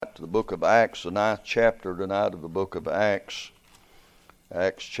to the book of Acts, the 9th chapter tonight of the book of Acts.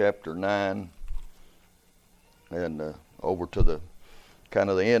 Acts chapter 9, and over to the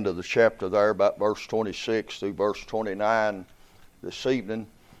kind of the end of the chapter there, about verse 26 through verse 29 this evening.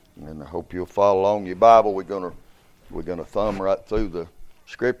 And I hope you'll follow along your Bible. We're gonna thumb right through the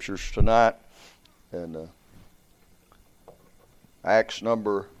scriptures tonight. And Acts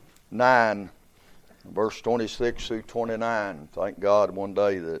number 9, verse 26 through 29. Thank God one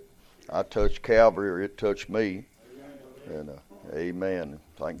day that I touched Calvary, or it touched me. And amen.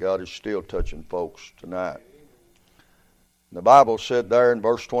 Thank God it's still touching folks tonight. The Bible said there in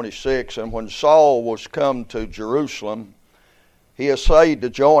verse 26, "And when Saul was come to Jerusalem, he essayed to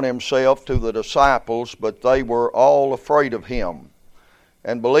join himself to the disciples, but they were all afraid of him,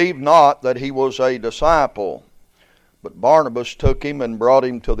 and believed not that he was a disciple. But Barnabas took him and brought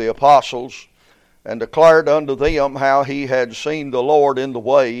him to the apostles, and declared unto them how he had seen the Lord in the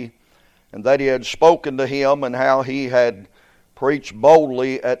way, and that he had spoken to him, and how he had preached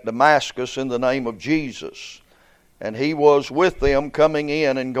boldly at Damascus in the name of Jesus. And he was with them coming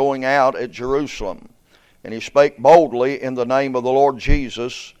in and going out at Jerusalem. And he spake boldly in the name of the Lord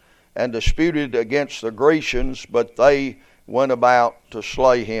Jesus, and disputed against the Grecians, but they went about to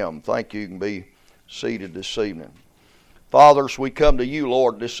slay him." Thank you. You can be seated this evening. Fathers, we come to you,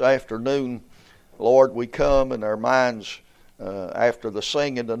 Lord, this afternoon. Lord, we come in our minds after the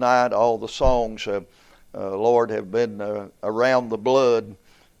singing tonight. All the songs have, Lord, have been around the blood,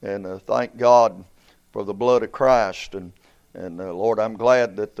 and thank God for the blood of Christ. And Lord, I'm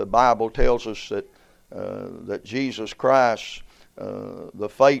glad that the Bible tells us that Jesus Christ, the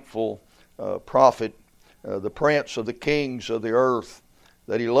faithful prophet, the Prince of the kings of the earth,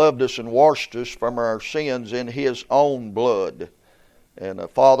 that he loved us and washed us from our sins in his own blood. And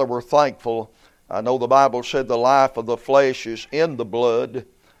Father, we're thankful. I know the Bible said the life of the flesh is in the blood.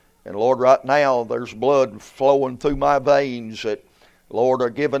 And Lord, right now there's blood flowing through my veins that, Lord, are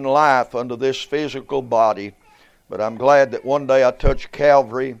giving life unto this physical body. But I'm glad that one day I touched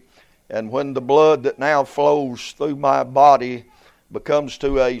Calvary, and when the blood that now flows through my body becomes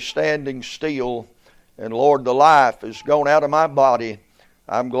to a standing still, and Lord, the life is gone out of my body,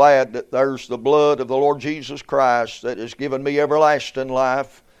 I'm glad that there's the blood of the Lord Jesus Christ that has given me everlasting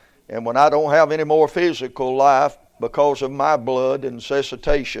life. And when I don't have any more physical life because of my blood and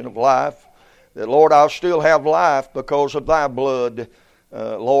cessation of life, that, Lord, I'll still have life because of thy blood,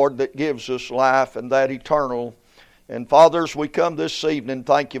 Lord, that gives us life, and that eternal. And fathers, we come this evening,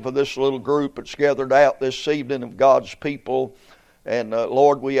 thank you for this little group that's gathered out this evening of God's people. And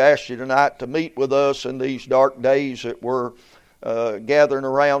Lord, we ask you tonight to meet with us in these dark days that we're gathering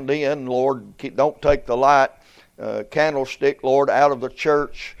around in. Lord, don't take the light candlestick, Lord, out of the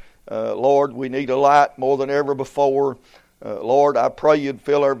church. Lord, we need a light more than ever before. Lord, I pray you'd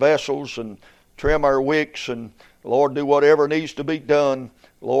fill our vessels and trim our wicks, and Lord, do whatever needs to be done,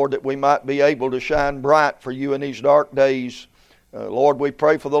 Lord, that we might be able to shine bright for you in these dark days. Lord, we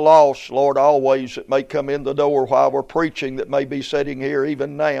pray for the lost, Lord, always that may come in the door while we're preaching, that may be sitting here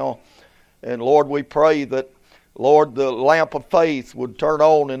even now. And Lord, we pray that, Lord, the lamp of faith would turn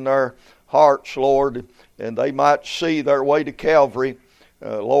on in their hearts, Lord, and they might see their way to Calvary,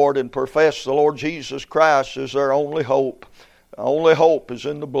 Lord, and profess the Lord Jesus Christ as their only hope. The only hope is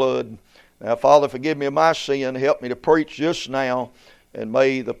in the blood. Now, Father, forgive me of my sin. Help me to preach just now, and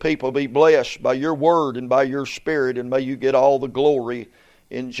may the people be blessed by your word and by your spirit, and may you get all the glory.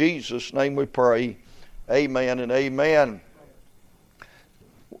 In Jesus' name we pray. Amen and amen.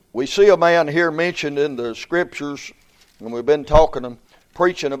 We see a man here mentioned in the scriptures, and we've been talking and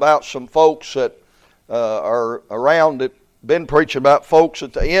preaching about some folks that are around it. Been preaching about folks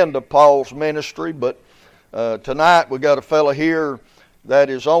at the end of Paul's ministry, but tonight we got a fellow here that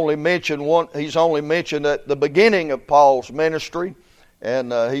is only mentioned he's only mentioned at the beginning of Paul's ministry,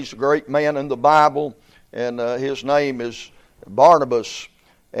 and he's a great man in the Bible, and his name is Barnabas,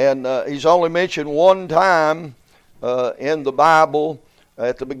 and he's only mentioned one time in the Bible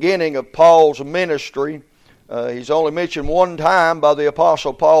at the beginning of Paul's ministry. He's only mentioned one time by the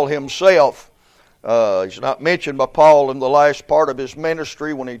Apostle Paul himself. He's not mentioned by Paul in the last part of his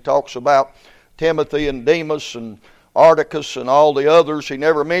ministry when he talks about Timothy and Demas and Articus and all the others. He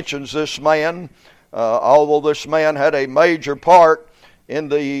never mentions this man, although this man had a major part in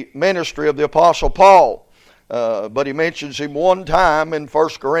the ministry of the Apostle Paul. But he mentions him one time in 1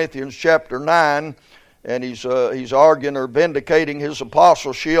 Corinthians chapter 9, and he's arguing or vindicating his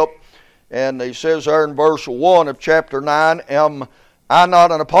apostleship. And he says there in verse 1 of chapter 9, "Am I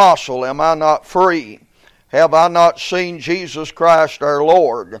not an apostle? Am I not free? Have I not seen Jesus Christ our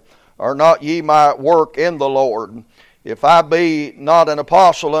Lord? Are not ye my work in the Lord? If I be not an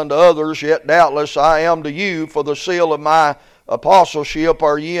apostle unto others, yet doubtless I am to you, for the seal of my apostleship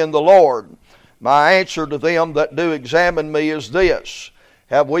are ye in the Lord. My answer to them that do examine me is this: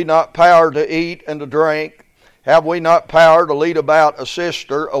 have we not power to eat and to drink? Have we not power to lead about a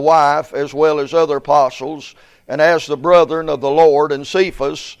sister, a wife, as well as other apostles, and as the brethren of the Lord and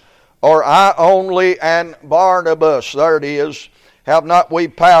Cephas? Or I only and Barnabas? There it is. Have not we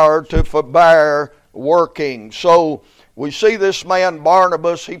power to forbear working? So we see this man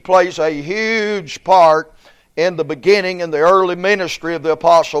Barnabas, he plays a huge part in the beginning, in the early ministry of the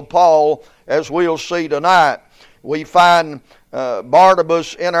Apostle Paul, as we'll see tonight. We find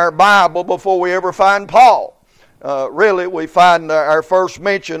Barnabas in our Bible before we ever find Paul. Really, we find our first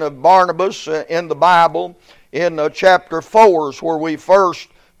mention of Barnabas in the Bible in chapter 4 is where we first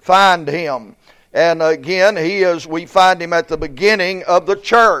find him. And again, we find him at the beginning of the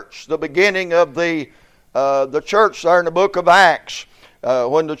church, the beginning of the church there in the book of Acts.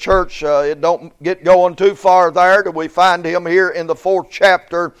 When the church, it don't get going too far there, we find him here in the 4th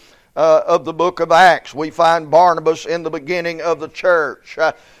chapter of the book of Acts. We find Barnabas in the beginning of the church.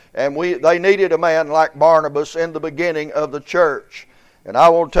 And they needed a man like Barnabas in the beginning of the church. And I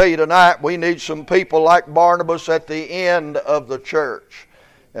want to tell you tonight, we need some people like Barnabas at the end of the church.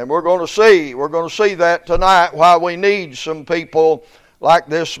 And we're going to see that tonight, why we need some people like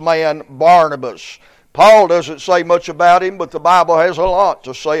this man Barnabas. Paul doesn't say much about him, but the Bible has a lot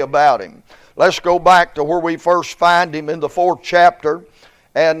to say about him. Let's go back to where we first find him in the 4th chapter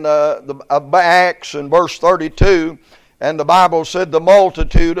and of Acts in verse 32. And the Bible said, the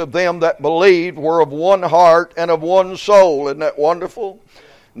multitude of them that believed were of one heart and of one soul. Isn't that wonderful?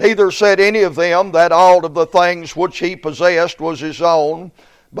 Neither said any of them that all of the things which he possessed was his own,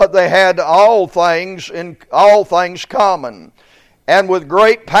 but they had all things common. And with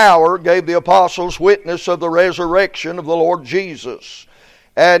great power gave the apostles witness of the resurrection of the Lord Jesus.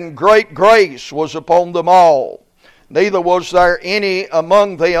 And great grace was upon them all. Neither was there any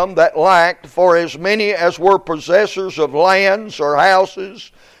among them that lacked, for as many as were possessors of lands or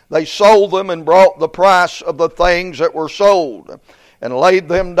houses, they sold them and brought the price of the things that were sold, and laid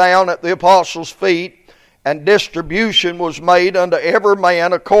them down at the apostles' feet, and distribution was made unto every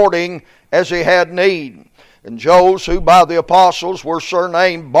man according as he had need. And those who by the apostles were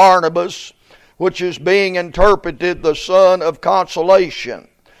surnamed Barnabas, which is being interpreted the son of consolation,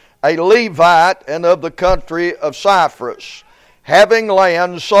 a Levite and of the country of Cyprus, having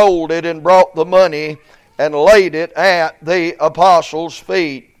land, sold it and brought the money and laid it at the apostles'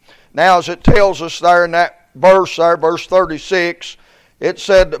 feet. Now, as it tells us there in that verse there, verse 36, it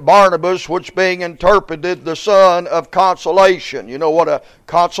said Barnabas, which being interpreted the son of consolation. You know what a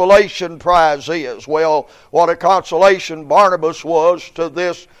consolation prize is? Well, what a consolation Barnabas was to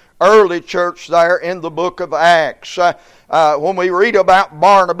this early church there in the book of Acts. When we read about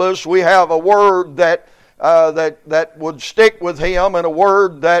Barnabas, we have a word that would stick with him, and a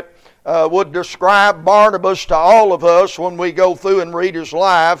word that would describe Barnabas to all of us when we go through and read his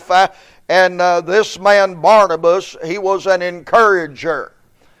life. And this man Barnabas, he was an encourager.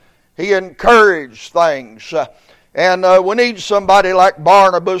 He encouraged things. And we need somebody like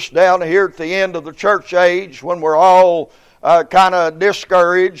Barnabas down here at the end of the church age when we're all kind of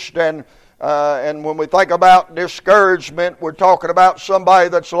discouraged. And when we think about discouragement, we're talking about somebody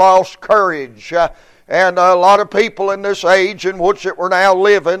that's lost courage. And a lot of people in this age in which we're now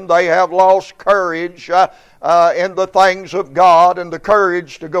living, they have lost courage in the things of God and the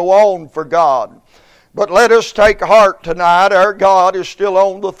courage to go on for God. But let us take heart tonight. Our God is still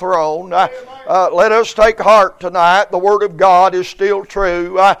on the throne. Let us take heart tonight. The Word of God is still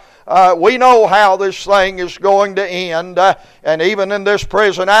true. We know how this thing is going to end. And even in this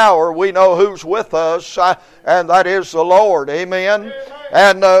present hour, we know who's with us, and that is the Lord. Amen.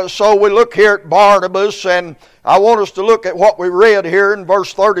 And so we look here at Barnabas, and I want us to look at what we read here in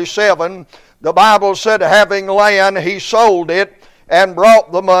verse 37. The Bible said, having land, he sold it, and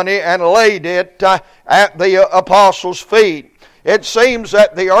brought the money and laid it at the apostles' feet. It seems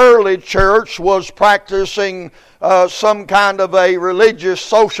that the early church was practicing some kind of a religious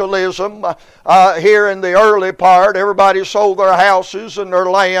socialism here in the early part. Everybody sold their houses and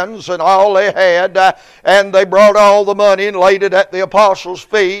their lands and all they had, and they brought all the money and laid it at the apostles'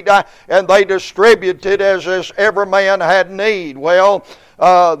 feet, and they distributed as every man had need. Well,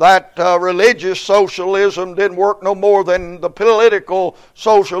 that religious socialism didn't work no more than the political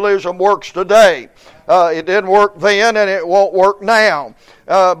socialism works today. It didn't work then, and it won't work now.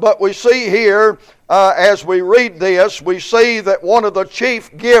 But we see here, as we read this, we see that one of the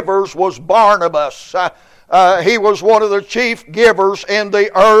chief givers was Barnabas. He was one of the chief givers in the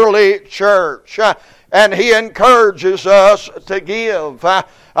early church. and he encourages us to give.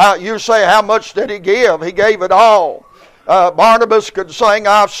 You say, how much did he give? He gave it all. Barnabas could sing,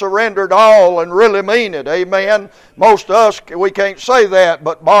 I've surrendered all, and really mean it. Amen. Most of us, we can't say that,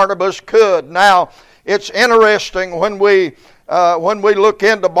 but Barnabas could. Now, it's interesting when we look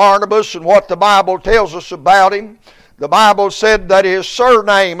into Barnabas and what the Bible tells us about him. The Bible said that his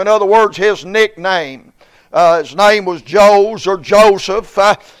surname, in other words, his nickname, his name was Jos or Joseph,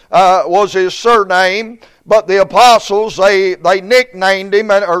 was his surname. But the apostles, they nicknamed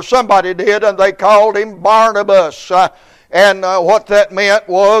him, or somebody did, and they called him Barnabas. And what that meant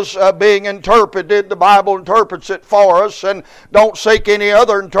was being interpreted. The Bible interprets it for us, and don't seek any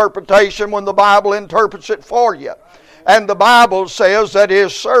other interpretation when the Bible interprets it for you. And the Bible says that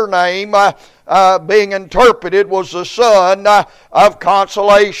his surname, being interpreted, was the son of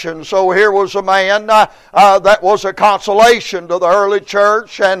consolation. So here was a man that was a consolation to the early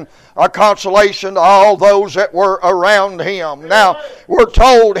church and a consolation to all those that were around him. Now, we're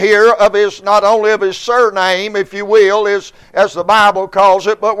told here of his, not only of his surname, if you will, as the Bible calls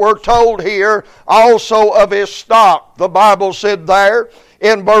it, but we're told here also of his stock. The Bible said there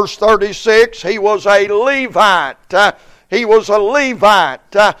in verse 36, he was a Levite. He was a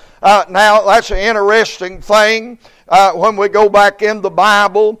Levite. Now, that's an interesting thing when we go back in the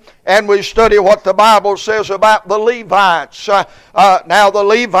Bible and we study what the Bible says about the Levites. Now, the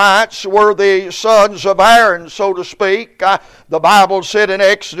Levites were the sons of Aaron, so to speak. The Bible said in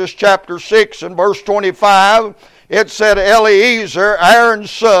Exodus chapter 6 and verse 25, it said, Eleazar,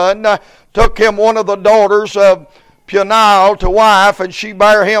 Aaron's son, took him one of the daughters of Peniel to wife, and she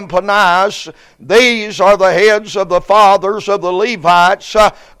bare him Peninnah. These are the heads of the fathers of the Levites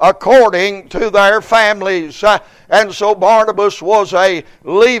according to their families. And so Barnabas was a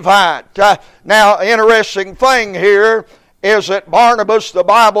Levite. Now, interesting thing here is that Barnabas, the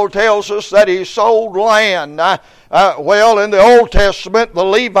Bible tells us that he sold land. Well, in the Old Testament, the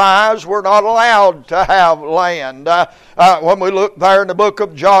Levites were not allowed to have land. When we look there in the book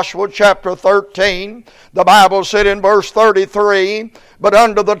of Joshua, chapter 13, the Bible said in verse 33, but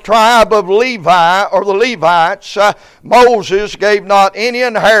unto the tribe of Levi, or the Levites, Moses gave not any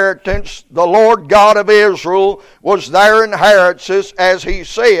inheritance. The Lord God of Israel was their inheritance, as he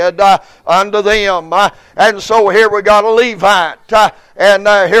said unto them. And so here we got a Levite, and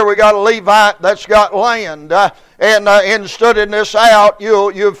here we got a Levite that's got land. And in studying this out,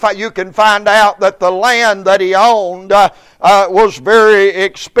 you can find out that the land that he owned was very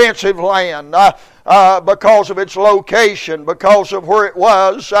expensive land. Because of its location, because of where it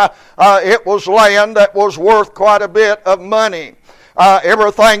was land that was worth quite a bit of money.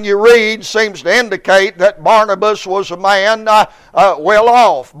 Everything you read seems to indicate that Barnabas was a man well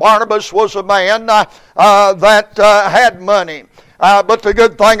off. Barnabas was a man that had money. But the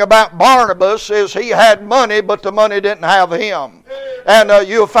good thing about Barnabas is he had money, but the money didn't have him. And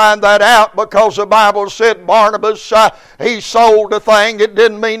you'll find that out because the Bible said Barnabas, he sold the thing. It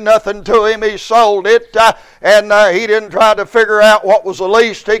didn't mean nothing to him. He sold it, and he didn't try to figure out what was the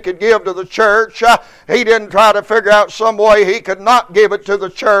least he could give to the church. He didn't try to figure out some way he could not give it to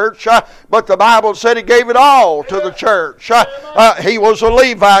the church, but the Bible said he gave it all to the church. He was a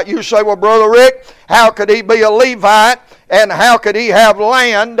Levite. You say, well, Brother Rick, how could he be a Levite? And how could he have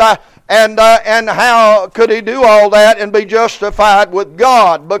land? And how could he do all that and be justified with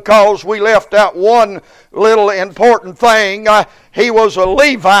God? Because we left out one little important thing. He was a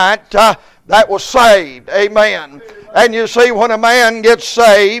Levite that was saved. Amen. And you see, when a man gets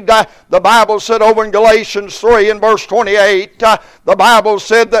saved, the Bible said over in Galatians 3 and verse 28, the Bible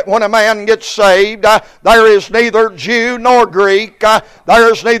said that when a man gets saved, there is neither Jew nor Greek,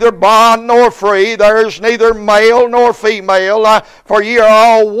 there is neither bond nor free, there is neither male nor female, for ye are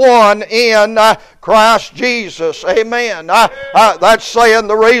all one in Christ Jesus. Amen. That's saying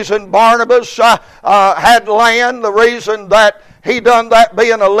the reason Barnabas had land, the reason that he done that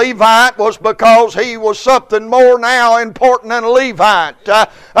being a Levite was because he was something more now important than a Levite.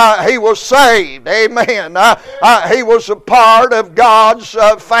 He was saved. Amen. He was a part of God's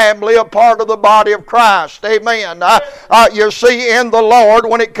family, a part of the body of Christ. Amen. You see, in the Lord,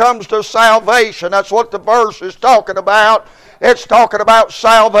 when it comes to salvation, that's what the verse is talking about. It's talking about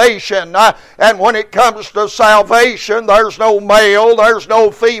salvation. And when it comes to salvation, there's no male, there's no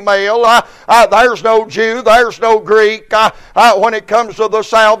female, there's no Jew, there's no Greek. When it comes to the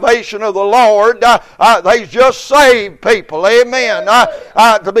salvation of the Lord, they just saved people. Amen.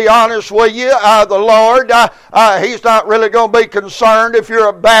 To be honest with you, the Lord, He's not really going to be concerned if you're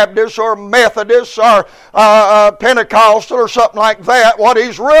a Baptist or a Methodist or a Pentecostal or something like that. What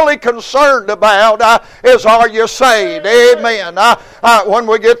He's really concerned about is, are you saved? Amen. When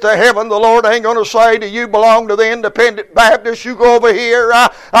we get to heaven, the Lord ain't going to say, do you belong to the Independent Baptist? You go over here.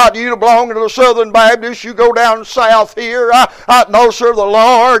 Do you belong to the Southern Baptist? You go down south here. No, sir, the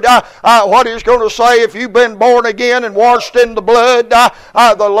Lord, what He's going to say, if you've been born again and washed in the blood,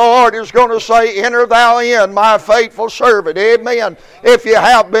 the Lord is going to say, enter thou in, my faithful servant. Amen. If you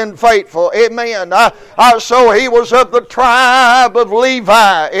have been faithful. Amen. So he was of the tribe of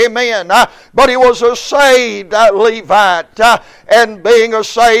Levi. Amen. But he was a saved Levite. And being a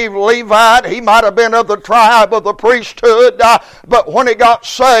saved Levite, he might have been of the tribe of the priesthood. But when he got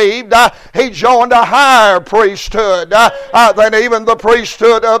saved, he joined a higher priesthood than even the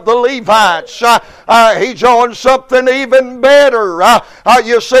priesthood of the Levites. He joined something even better.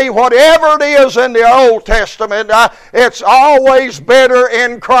 You see, whatever it is in the Old Testament, it's always better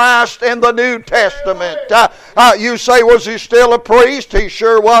in Christ in the New Testament. You say, was he still a priest? He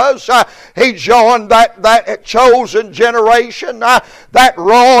sure was. He joined that chosen generation, that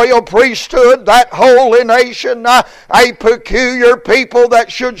royal priesthood, that holy nation, a peculiar people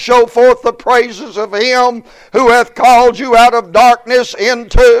that should show forth the praises of Him who hath called you out of darkness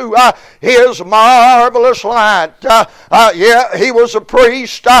into His marvelous light. Yeah, he was a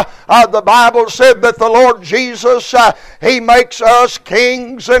priest. The Bible said that the Lord Jesus, He makes us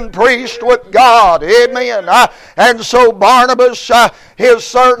kings and priests with God. Amen. And so Barnabas, his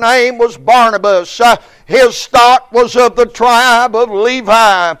surname was Barnabas. His stock was of the tribe of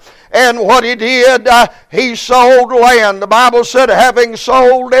Levi. And what he did, he sold land. The Bible said, having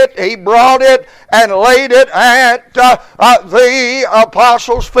sold it, he brought it and laid it at the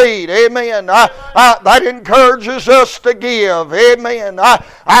apostles' feet. Amen. That encourages us to give. Amen.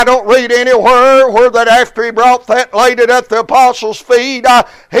 I don't read anywhere where that after he brought that, laid it at the apostles' feet,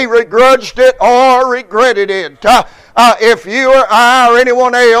 he begrudged it or regretted it. If you or I or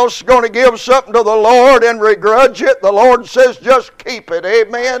anyone else going to give something to the Lord and begrudge it, the Lord says just keep it.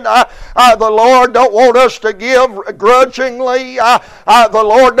 Amen. The Lord don't want us to give grudgingly. The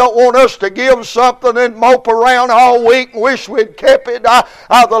Lord don't want us to give something and mope around all week and wish we'd kept it. The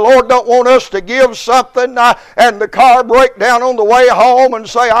Lord don't want us to give something and the car break down on the way home and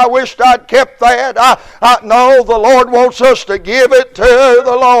say, I wished I'd kept that. No, the Lord wants us to give it to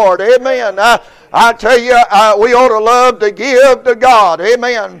the Lord. Amen. I tell you, we ought to love to give to God.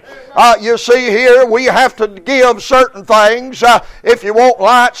 Amen. You see here, we have to give certain things. If you want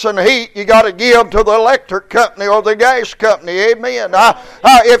lights and heat, you got to give to the electric company or the gas company. Amen.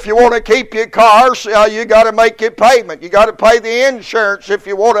 If you want to keep your cars, you got to make your payment. You got to pay the insurance if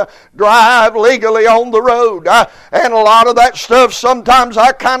you want to drive legally on the road. And a lot of that stuff, sometimes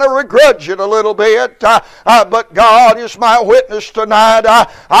I kind of begrudge it a little bit. But God is my witness tonight.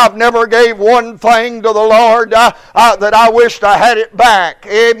 I've never gave one thing to the Lord that I wished I had it back.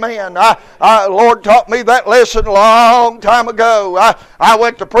 Amen. Lord taught me that lesson a long time ago. I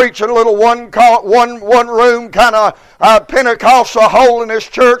went to preach in a little one room kind of Pentecostal holiness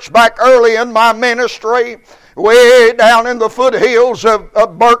church back early in my ministry, way down in the foothills of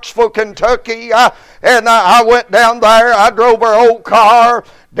Burkesville, Kentucky. And I went down there. I drove our old car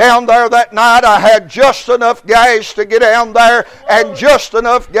down there that night. I had just enough gas to get down there and just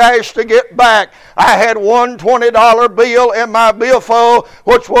enough gas to get back. I had one $20 bill in my billfold,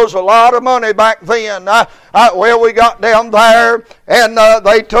 which was a lot of money back then. Well, we got down there and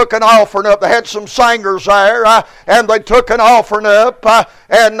they took an offering up. They had some singers there and they took an offering up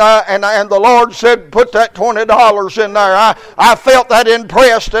and the Lord said, put that $20 in there. I felt that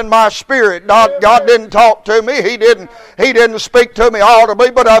impressed in my spirit. God didn't talk to me. He didn't speak to me audibly,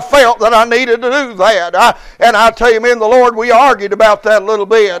 but I felt that I needed to do that. And I tell you, me and the Lord, we argued about that a little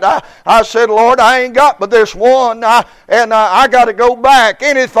bit. I said, Lord, I ain't got but this one, and I got to go back.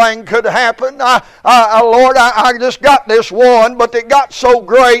 Anything could happen. Lord, I just got this one, but it got so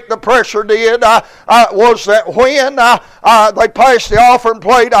great, the pressure did, was that when they passed the offering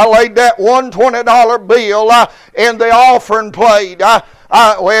plate, I laid that one $20 bill in the offering plate.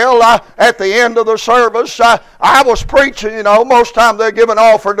 At the end of the service, I was preaching, most times they give an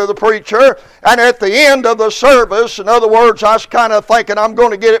offering to the preacher, and at the end of the service, in other words, I was kind of thinking I'm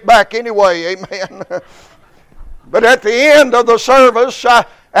going to get it back anyway, amen. But at the end of the service,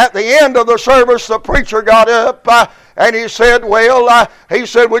 the preacher got up and he said,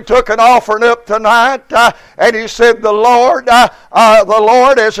 we took an offering up tonight, and he said, the Lord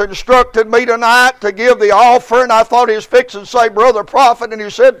has instructed me tonight to give the offering. I thought he was fixing to say, Brother Prophet, and he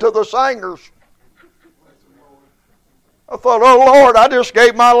said to the singers, I thought, oh Lord, I just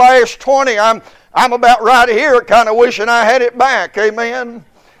gave my last 20. I'm about right here kind of wishing I had it back, amen.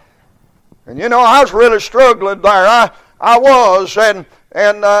 And I was really struggling there. I was, and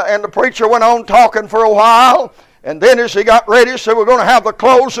the preacher went on talking for a while, And then as he got ready, he said, we're going to have the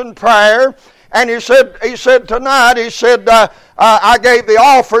closing prayer. And he said tonight, I gave the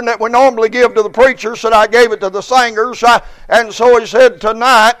offering that we normally give to the preacher, said I gave it to the singers. And so he said,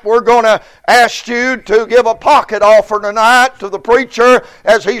 tonight we're going to ask you to give a pocket offering tonight to the preacher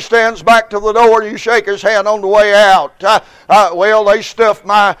as he stands back to the door and you shake his hand on the way out. Well, they stuffed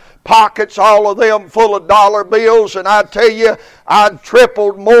my pockets, all of them full of dollar bills, and I tell you, I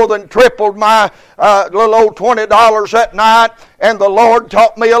more than tripled my little old $20 that night, and the Lord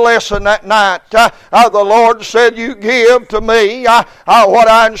taught me a lesson that night. The Lord said, you give to me what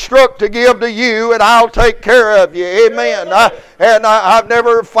I instruct to give to you, and I'll take care of you. Amen. And I've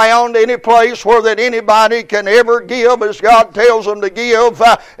never found any place where that anybody can ever give as God tells them to give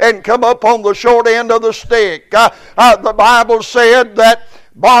and come up on the short end of the stick. The Bible said that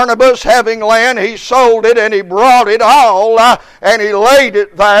Barnabas, having land, he sold it and he brought it all and he laid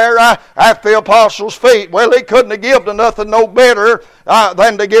it there at the apostles' feet. Well, he couldn't have given nothing no better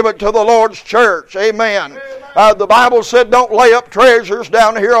than to give it to the Lord's church. Amen. The Bible said don't lay up treasures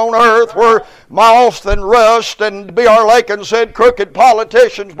down here on earth where moth and rust, and B.R. Lakin said crooked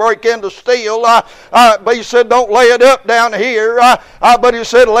politicians break in to steal. But he said don't lay it up down here, but he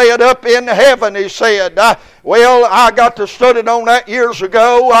said lay it up in heaven, he said. Well, I got to studying on that years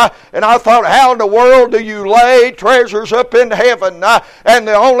ago, and I thought, how in the world do you lay treasures up in heaven? And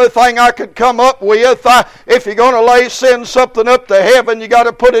the only thing I could come up with, if you're going to send something up to heaven, you got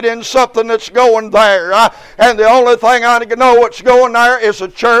to put it in something that's going there. And the only thing I know what's going there is a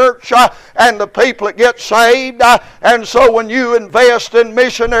church and the people that get saved. And so when you invest in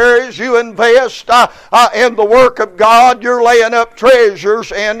missionaries, you invest in the work of God, you're laying up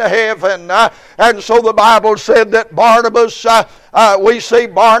treasures in heaven. And so the Bible said that Barnabas, we see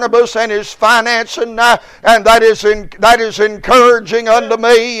Barnabas and his financing, and that is encouraging unto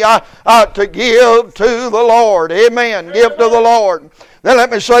me to give to the Lord. Amen. Give to the Lord. Then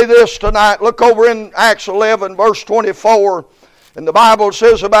let me say this tonight. Look over in Acts 11, verse 24. And the Bible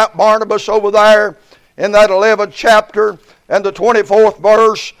says about Barnabas over there in that 11th chapter and the 24th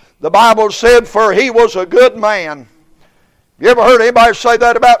verse, the Bible said, for he was a good man. You ever heard anybody say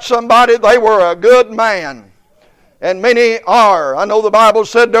that about somebody? They were a good man. And many are. I know the Bible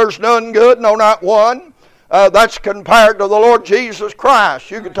said there's none good, no, not one. That's compared to the Lord Jesus Christ.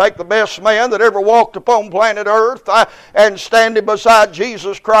 You could take the best man that ever walked upon planet Earth and stand him beside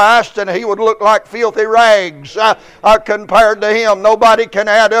Jesus Christ, and he would look like filthy rags compared to him. Nobody can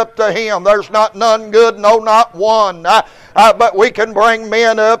add up to him. There's not none good, no, not one. But we can bring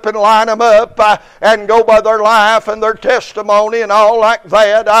men up and line them up and go by their life and their testimony and all like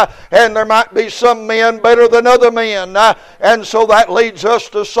that. And there might be some men better than other men. And so that leads us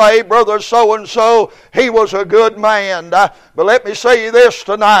to say, brother so-and-so, he was a good man. But let me say you this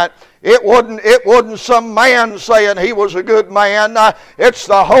tonight. It wasn't some man saying he was a good man. It's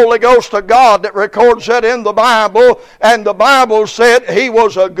the Holy Ghost of God that records that in the Bible. And the Bible said he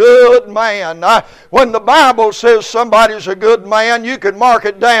was a good man. When the Bible says somebody's a good man, you can mark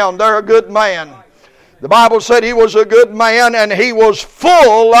it down. They're a good man. The Bible said he was a good man, and he was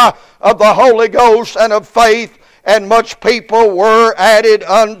full of the Holy Ghost and of faith, and much people were added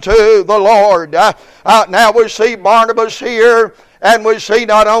unto the Lord. Now we see Barnabas here, and we see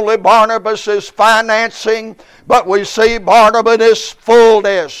not only Barnabas' financing, but we see Barnabas'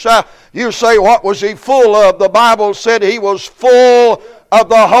 fullness. You say, what was he full of? The Bible said he was full of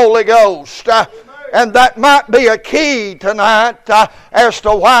the Holy Ghost. And that might be a key tonight as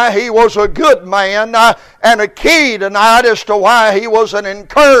to why he was a good man, and a key tonight as to why he was an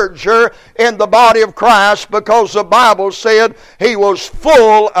encourager in the body of Christ, because the Bible said he was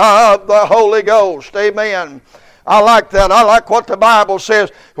full of the Holy Ghost. Amen. I like that. I like what the Bible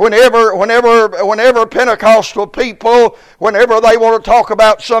says. Whenever Pentecostal people, whenever they want to talk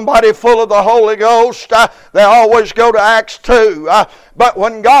about somebody full of the Holy Ghost, they always go to Acts 2. But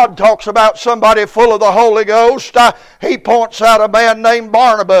when God talks about somebody full of the Holy Ghost, He points out a man named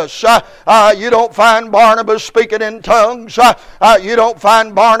Barnabas. You don't find Barnabas speaking in tongues. You don't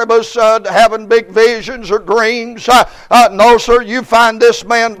find Barnabas having big visions or dreams. No, sir. You find this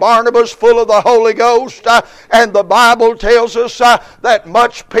man Barnabas full of the Holy Ghost. And the Bible tells us that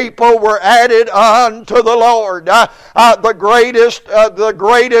much people were added unto the Lord. The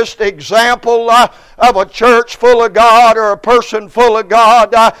greatest example of a church full of God or a person full of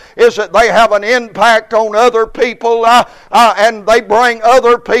God is that they have an impact on other people and they bring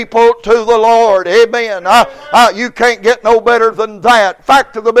other people to the Lord. Amen. You can't get no better than that.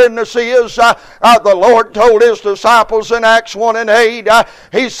 Fact of the business is the Lord told His disciples in Acts 1 and 8,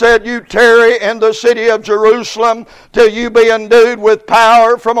 He said, you tarry in the city of Jerusalem Jerusalem till you be endued with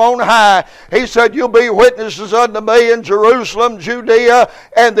power from on high. He said, you'll be witnesses unto me in Jerusalem, Judea,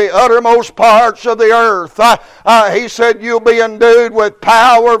 and the uttermost parts of the earth. He said, you'll be endued with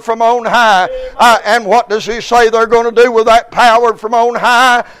power from on high. And what does he say they're going to do with that power from on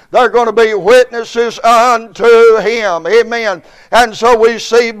high? They're going to be witnesses unto him. Amen. And so we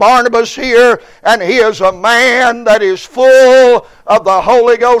see Barnabas here, and he is a man that is full of the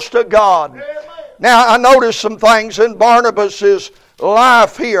Holy Ghost of God. Amen. Now, I noticed some things in Barnabas'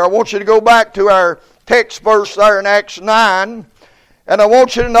 life here. I want you to go back to our text verse there in Acts 9, and I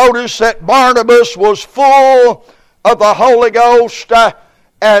want you to notice that Barnabas was full of the Holy Ghost,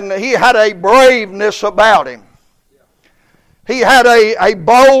 and he had a braveness about him. He had a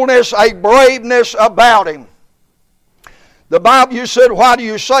boldness, a braveness about him. The Bible, you said, why do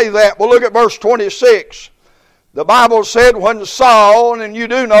you say that? Well, look at verse 26. The Bible said when Saul, and you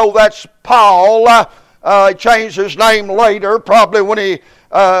do know that's Paul, he changed his name later, probably when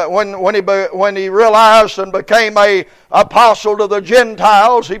he realized and became a apostle to the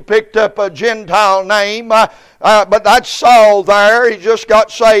Gentiles. He picked up a Gentile name, but that's Saul there. He just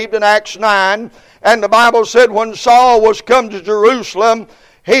got saved in Acts 9. And the Bible said when Saul was come to Jerusalem,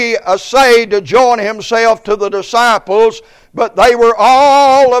 he essayed to join himself to the disciples, but they were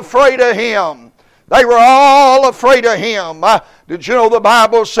all afraid of him. They were all afraid of him. Did you know the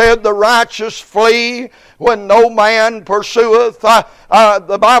Bible said the righteous flee when no man pursueth?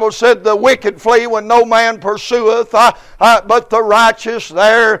 The Bible said the wicked flee when no man pursueth, but the righteous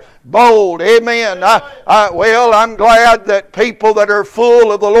they're bold. Amen. Well, I'm glad that people that are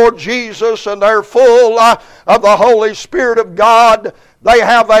full of the Lord Jesus and they're full of the Holy Spirit of God, they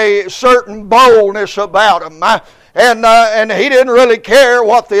have a certain boldness about them. And he didn't really care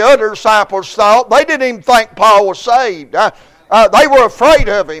what the other disciples thought. They didn't even think Paul was saved. They were afraid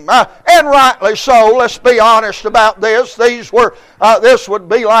of him, and rightly so. Let's be honest about this. This would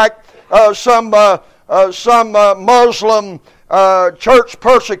be like some Muslim church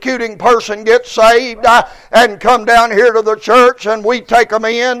persecuting person gets saved and come down here to the church, and we take them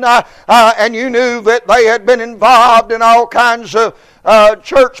in, and you knew that they had been involved in all kinds of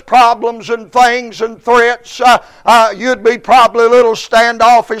church problems and things and threats, you'd be probably a little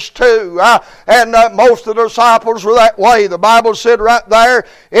standoffish too. And most of the disciples were that way. The Bible said right there,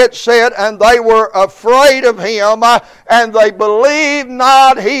 it said, and they were afraid of him, and they believed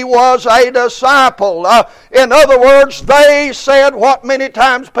not he was a disciple. In other words, they said what many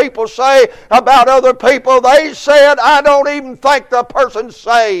times people say about other people. They said, I don't even think the person's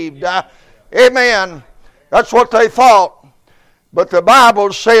saved. Amen. That's what they thought. But the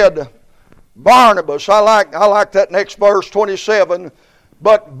Bible said Barnabas, I like that next verse, 27,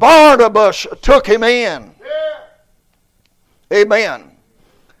 but Barnabas took him in. Yeah. Amen.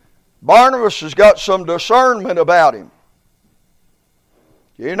 Barnabas has got some discernment about him.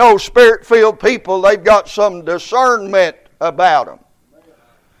 You know, Spirit-filled people, they've got some discernment about them.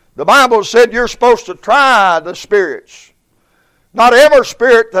 The Bible said you're supposed to try the spirits. Not every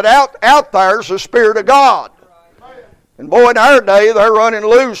spirit that out there is the Spirit of God. And boy, in our day, they're running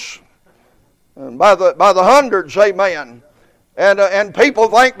loose by the hundreds, amen. And people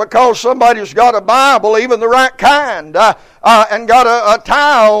think because somebody's got a Bible, even the right kind, and got a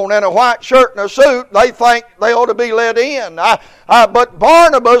tie on and a white shirt and a suit, they think they ought to be let in. But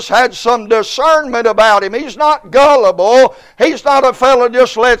Barnabas had some discernment about him. He's not gullible. He's not a fellow that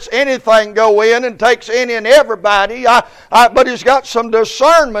just lets anything go in and takes any and everybody. But he's got some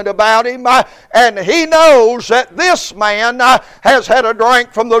discernment about him. And he knows that this man has had a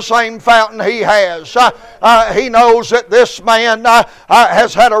drink from the same fountain he has. He knows that this man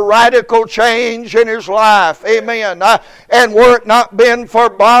has had a radical change in his life. Amen. And were it not been for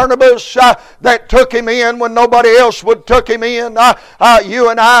Barnabas that took him in when nobody else would took him in, you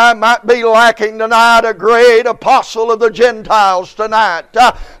and I might be lacking tonight a great apostle of the Gentiles tonight.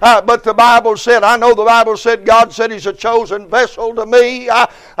 But the Bible said, I know the Bible said, God said He's a chosen vessel to me.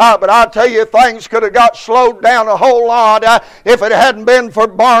 But I'll tell you, things could have got slowed down a whole lot if it hadn't been for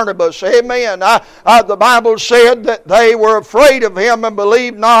Barnabas. Amen. The Bible said that they were afraid of him and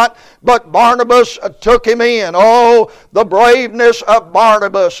believed not, but Barnabas took him in. Oh, the braveness of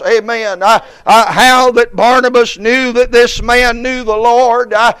Barnabas. Amen. How that Barnabas knew that this man knew the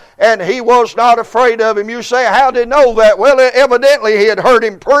Lord, and he was not afraid of him. You say, how did he know that? Well, evidently he had heard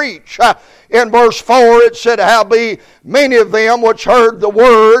him preach. In verse 4 it said, how be many of them which heard the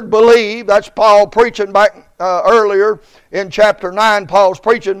word believe. That's Paul preaching back earlier in chapter 9. Paul's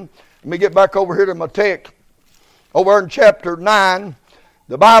preaching. Let me get back over here to my text. Over in chapter 9,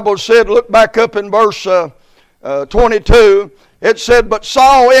 the Bible said, look back up in verse 22, it said, but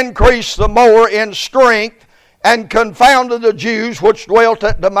Saul increased the more in strength and confounded the Jews which dwelt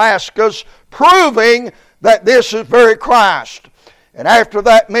at Damascus, proving that this is very Christ. And after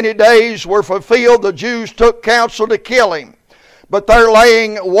that many days were fulfilled, the Jews took counsel to kill him. But their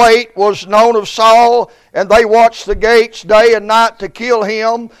laying wait was known of Saul, and they watched the gates day and night to kill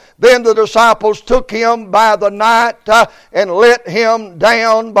him. Then the disciples took him by the night and let him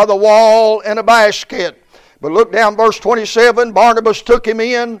down by the wall in a basket. But look down verse 27. Barnabas took him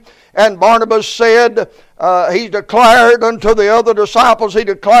in, and Barnabas said, he declared unto the other disciples, he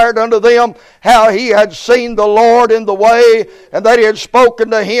declared unto them how he had seen the Lord in the way, and that he had spoken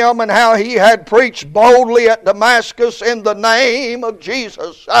to him, and how he had preached boldly at Damascus in the name of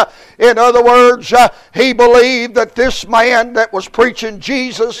Jesus. In other words, he believed that this man that was preaching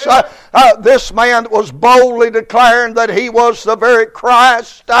Jesus, this man was boldly declaring that he was the very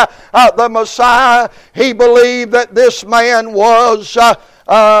Christ, the Messiah. He believed that this man was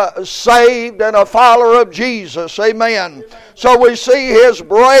saved and a follower of Jesus. Amen. So we see his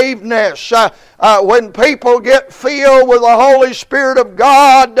braveness. When people get filled with the Holy Spirit of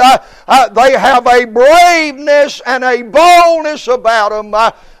God, they have a braveness and a boldness about them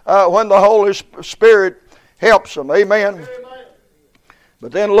when the Holy Spirit helps them. Amen.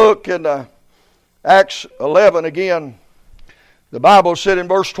 But then look in Acts 11 again. The Bible said in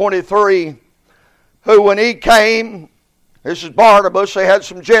verse 23, who when he came, this is Barnabas, they had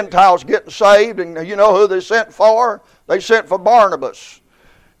some Gentiles getting saved, and you know who they sent for? They sent for Barnabas.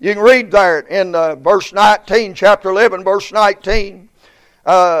 You can read there in verse 19, chapter 11, verse 19.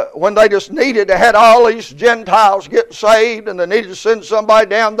 When they just needed, they had all these Gentiles getting saved, and they needed to send somebody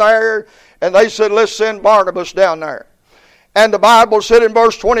down there, and they said, let's send Barnabas down there. And the Bible said in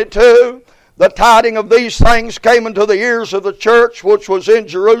verse 22, the tidings of these things came into the ears of the church which was in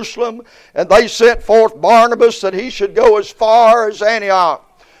Jerusalem, and they sent forth Barnabas that he should go as far as Antioch.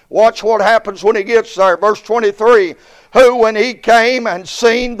 Watch what happens when he gets there. Verse 23, who when he came and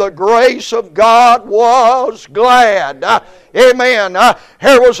seen the grace of God was glad. Amen.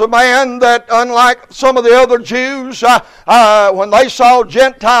 Here was a man that, unlike some of the other Jews, when they saw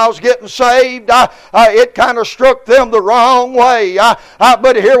Gentiles getting saved, it kind of struck them the wrong way.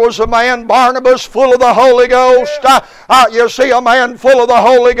 But here was a man, Barnabas, full of the Holy Ghost. You see, a man full of the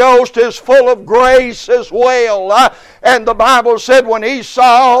Holy Ghost is full of grace as well. And the Bible said when he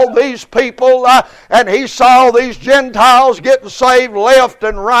saw these people and he saw these Gentiles getting saved left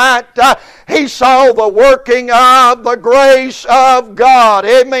and right, he saw the working of the grace of God.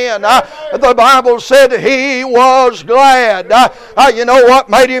 Amen. The Bible said he was glad. You know what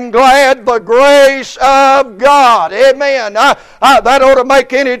made him glad? The grace of God. Amen. That ought to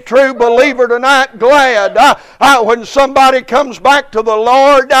make any true believer tonight glad. When somebody comes back to the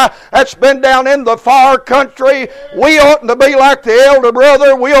Lord that's been down in the far country, we oughtn't to be like the elder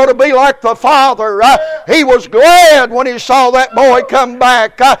brother. We ought to be like the father. He was glad when he saw that boy come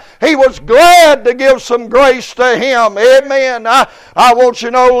back. He was glad to give some grace to him. Amen. I want you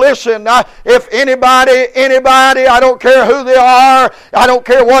to know, listen, if anybody, I don't care who they are, I don't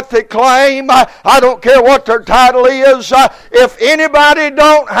care what they claim, I don't care what their title is, if anybody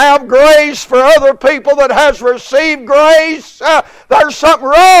don't have grace for other people that has received grace, there's something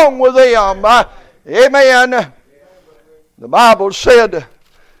wrong with them. Amen. The Bible said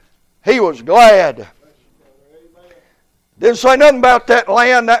he was glad. Didn't say nothing about that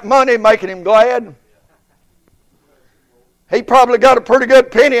land, that money making him glad. He probably got a pretty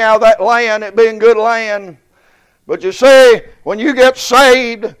good penny out of that land, it being good land. But you see, when you get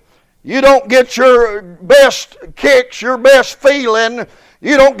saved, you don't get your best kicks, your best feeling.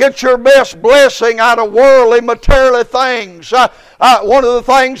 You don't get your best blessing out of worldly, material things. One of the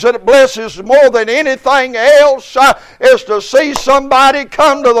things that blesses more than anything else is to see somebody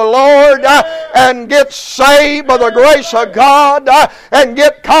come to the Lord and get saved by the grace of God and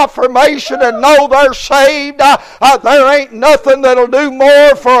get confirmation and know they're saved. There ain't nothing that'll do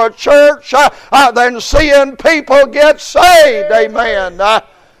more for a church than seeing people get saved. Amen.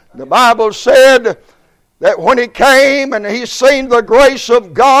 The Bible said that when he came and he seen the grace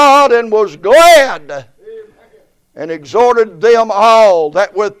of God and was glad, and exhorted them all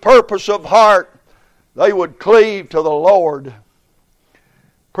that with purpose of heart they would cleave to the Lord.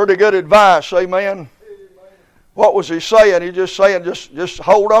 Pretty good advice, amen. What was he saying? He just saying, just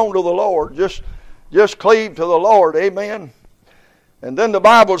hold on to the Lord. Just cleave to the Lord, amen. And then the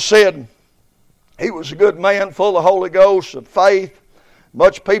Bible said he was a good man, full of the Holy Ghost, of faith.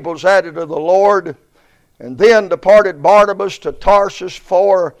 Much people's added to the Lord. And then departed Barnabas to Tarsus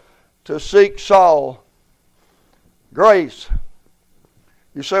to seek Saul. Grace.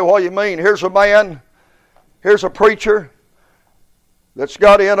 You say, what do you mean? Here's a man, here's a preacher, that's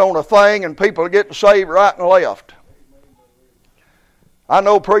got in on a thing and people are getting saved right and left. I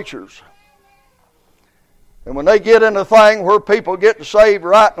know preachers. And when they get in a thing where people get saved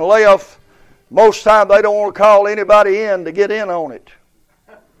right and left, most time they don't want to call anybody in to get in on it.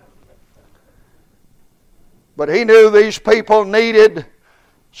 But he knew these people needed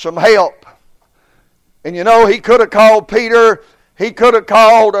some help. And you know, he could have called Peter, he could have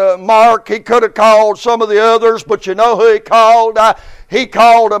called Mark, he could have called some of the others, but you know who he called? He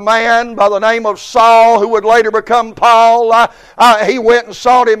called a man by the name of Saul, who would later become Paul. He went and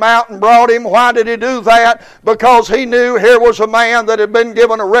sought him out and brought him. Why did he do that? Because he knew here was a man that had been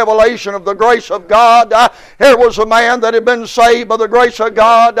given a revelation of the grace of God. Here was a man that had been saved by the grace of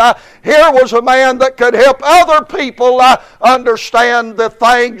God. Here was a man that could help other people understand the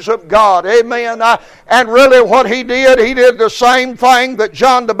things of God. Amen. And really what he did the same thing that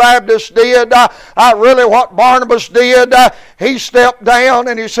John the Baptist did. Really what Barnabas did. He stepped down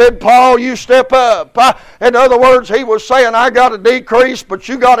and he said, Paul, you step up. In other words, he was saying, I got to decrease, but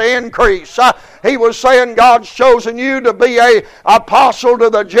you got to increase. He was saying, God's chosen you to be an apostle to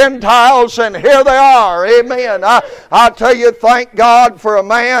the Gentiles, and here they are. Amen. I tell you, thank God for a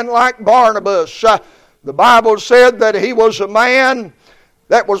man like Barnabas. The Bible said that he was a man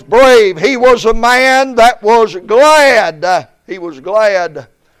that was brave. He was a man that was glad. He was glad.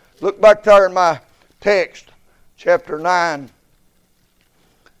 Look back there in my text, chapter 9.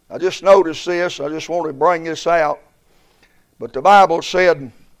 I just noticed this. I just want to bring this out. But the Bible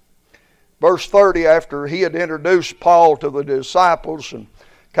said, verse 30, after he had introduced Paul to the disciples and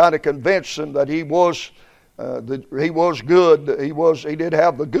kind of convinced them that he was good, he did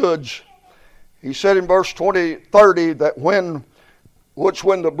have the goods. He said in verse 30 that when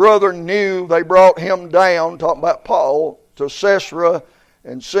the brethren knew, they brought him down, talking about Paul, to Caesarea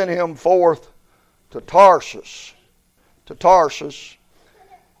and sent him forth to Tarsus.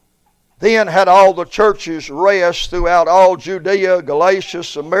 Then had all the churches rest throughout all Judea, Galatia,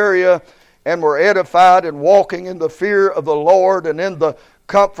 Samaria, and were edified and walking in the fear of the Lord and in the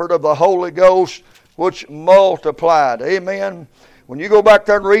comfort of the Holy Ghost, which multiplied. Amen. When you go back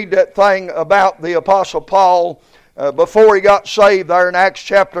there and read that thing about the Apostle Paul, before he got saved there in Acts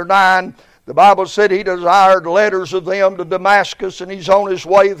chapter 9, the Bible said he desired letters of them to Damascus, and he's on his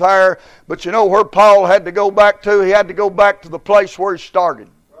way there. But you know where Paul had to go back to? He had to go back to the place where he started.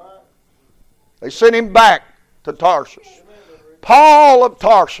 They sent him back to Tarsus. Paul of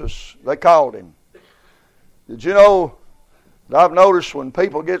Tarsus, they called him. Did you know that I've noticed when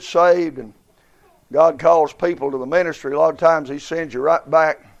people get saved and God calls people to the ministry, a lot of times He sends you right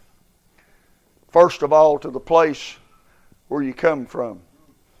back, first of all, to the place where you come from.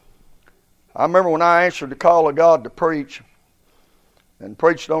 I remember when I answered the call of God to preach, and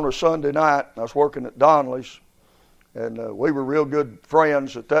preached on a Sunday night. I was working at Donnelly's, and we were real good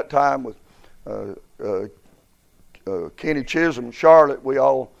friends at that time with Kenny Chisholm and Charlotte. We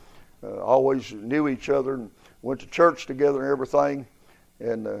all always knew each other and went to church together and everything.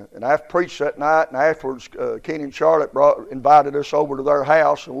 And I preached that night, and afterwards Kenny and Charlotte invited us over to their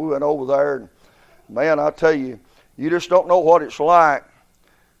house, and we went over there. And man, I tell you, you just don't know what it's like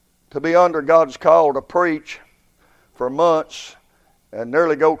to be under God's call to preach for months and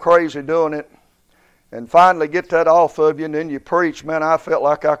nearly go crazy doing it, and finally get that off of you, and then you preach. Man, I felt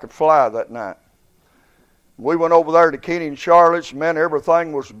like I could fly that night. We went over there to Kenny and Charlotte's. Man,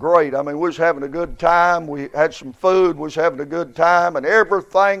 everything was great. I mean, we was having a good time. We had some food. We was having a good time, and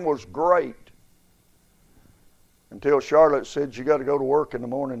everything was great. Until Charlotte said, "You got to go to work in the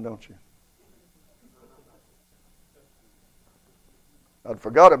morning, don't you?" I'd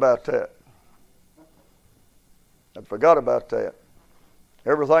forgot about that.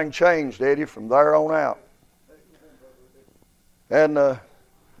 Everything changed, Eddie, from there on out. And I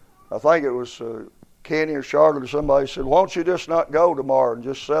think it was Kenny or Charlotte or somebody said, "Why don't you just not go tomorrow and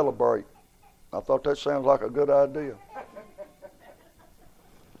just celebrate?" I thought that sounds like a good idea.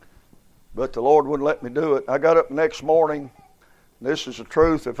 But the Lord wouldn't let me do it. I got up the next morning. This is the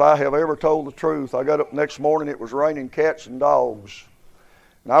truth. If I have ever told the truth, I got up the next morning. It was raining cats and dogs.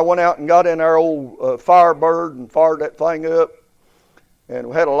 And I went out and got in our old Firebird and fired that thing up. And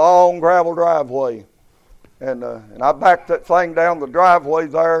we had a long gravel driveway. And I backed that thing down the driveway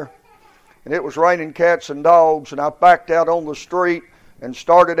there. And it was raining cats and dogs. And I backed out on the street and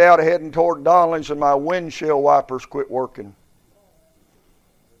started out heading toward Donnelly's, and my windshield wipers quit working.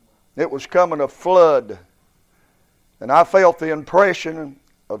 It was coming a flood. And I felt the impression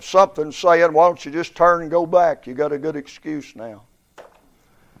of something saying, "Why don't you just turn and go back? You got a good excuse now."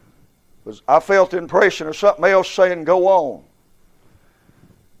 I felt the impression of something else saying, "Go on."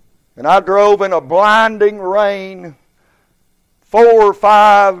 And I drove in a blinding rain 4,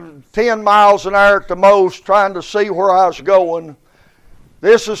 5, 10 miles an hour at the most, trying to see where I was going.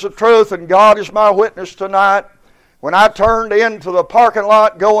 This is the truth, and God is my witness tonight. When I turned into the parking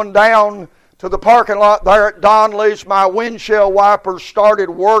lot, going down to the parking lot there at Donley's, my windshield wipers started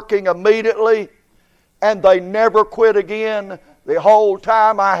working immediately, and they never quit again the whole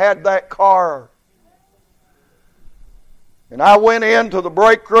time I had that car. And I went into the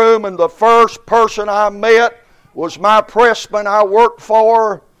break room, and the first person I met was my pressman I worked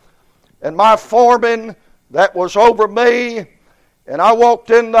for, and my foreman that was over me. And I walked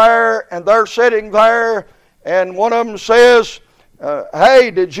in there, and they're sitting there, and one of them says, hey,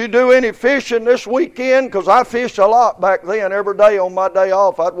 did you do any fishing this weekend? Because I fished a lot back then. Every day on my day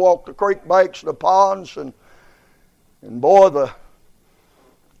off, I'd walk the creek banks, the ponds, and boy,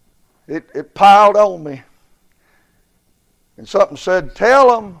 it piled on me. And something said,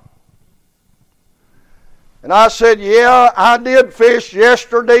 tell them. And I said, yeah, I did fish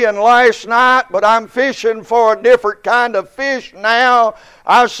yesterday and last night, but I'm fishing for a different kind of fish now.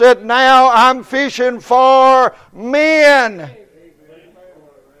 I said, now I'm fishing for men.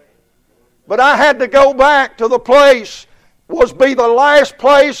 But I had to go back to the place, be the last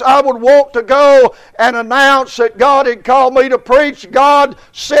place I would want to go and announce that God had called me to preach. God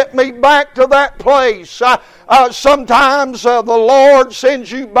sent me back to that place. Sometimes the Lord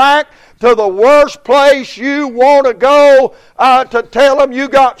sends you back to the worst place you want to go to tell them you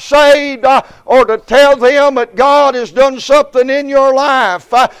got saved or to tell them that God has done something in your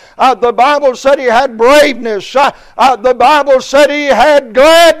life. The Bible said He had braveness. The Bible said He had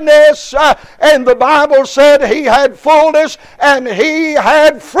gladness. And the Bible said He had fullness and He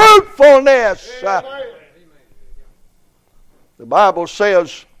had fruitfulness. The Bible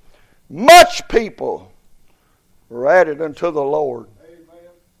says much people were added unto the Lord.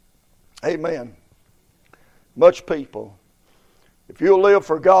 Amen. Much people. If you'll live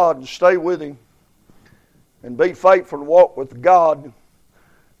for God and stay with Him and be faithful to walk with God,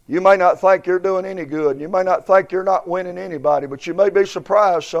 you may not think you're doing any good. You may not think you're not winning anybody, but you may be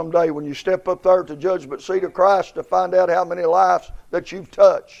surprised someday when you step up there at the judgment seat of Christ to find out how many lives that you've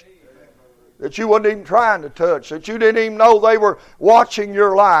touched, that you wasn't even trying to touch, that you didn't even know they were watching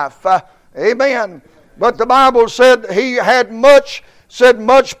your life. Amen. But the Bible said He had much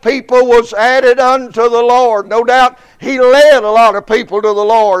people was added unto the Lord. No doubt He led a lot of people to the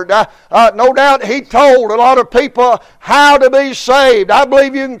Lord. No doubt He told a lot of people how to be saved. I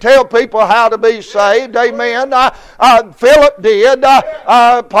believe you can tell people how to be saved. Amen. Philip did.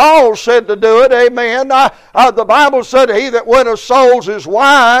 Paul said to do it. Amen. The Bible said He that winneth souls is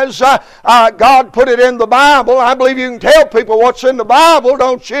wise. God put it in the Bible. I believe you can tell people what's in the Bible,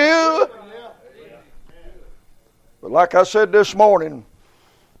 don't you? But like I said this morning,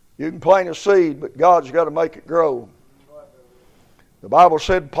 you can plant a seed, but God's got to make it grow. The Bible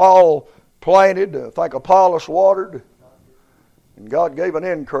said Paul planted, I think Apollos watered, and God gave an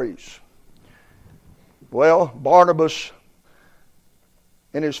increase. Well, Barnabas,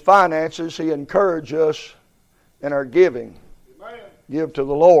 in his finances, he encouraged us in our giving. Amen. Give to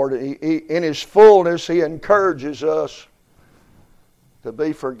the Lord. In his fullness, he encourages us to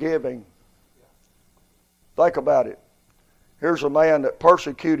be forgiving. Think about it. Here's a man that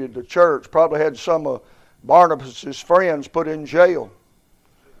persecuted the church, probably had some of Barnabas' friends put in jail.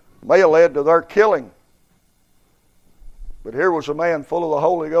 May have led to their killing. But here was a man full of the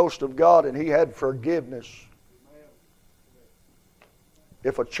Holy Ghost of God, and he had forgiveness.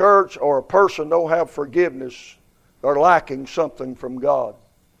 If a church or a person don't have forgiveness, they're lacking something from God.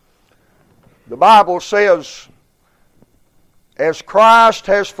 The Bible says, as Christ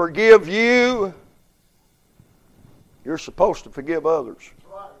has forgive you, you're supposed to forgive others.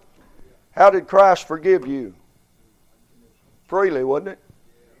 How did Christ forgive you? Freely, wasn't it?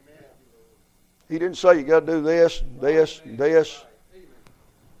 He didn't say you got to do this, this, and this.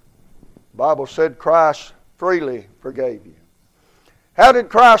 The Bible said Christ freely forgave you. How did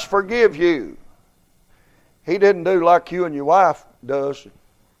Christ forgive you? He didn't do like you and your wife does.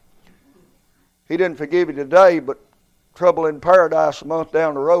 He didn't forgive you today, but trouble in paradise a month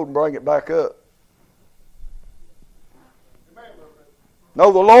down the road and bring it back up. No,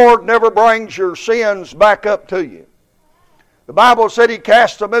 the Lord never brings your sins back up to you. The Bible said He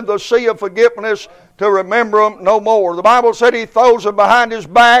cast them in the sea of forgiveness to remember them no more. The Bible said He throws them behind His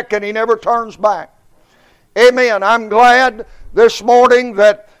back and He never turns back. Amen. I'm glad this morning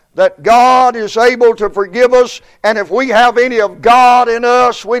that God is able to forgive us, and if we have any of God in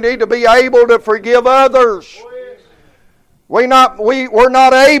us, we need to be able to forgive others. We're not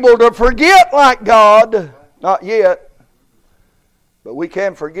able to forget like God, not yet. But we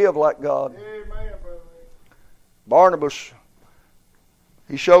can forgive like God. Amen, Barnabas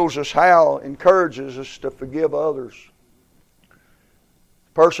He shows us how, encourages us to forgive others.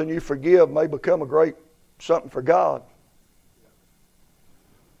 The person you forgive may become a great something for God.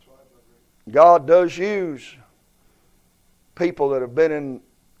 God does use people that have been in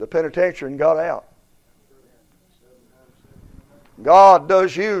the penitentiary and got out. God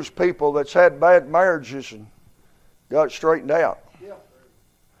does use people that's had bad marriages and got it straightened out.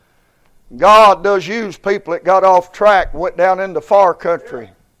 God does use people that got off track, went down into far country,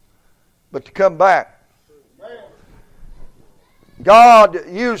 but to come back. God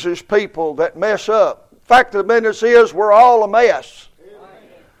uses people that mess up. The fact of the business is we're all a mess.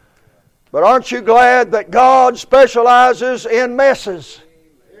 But aren't you glad that God specializes in messes?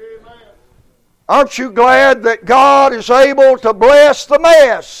 Aren't you glad that God is able to bless the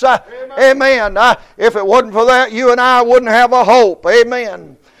mess? Amen. If it wasn't for that, you and I wouldn't have a hope.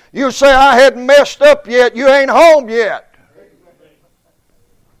 Amen. You say, I hadn't messed up yet. You ain't home yet.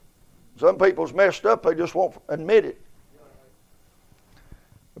 Some people's messed up. They just won't admit it.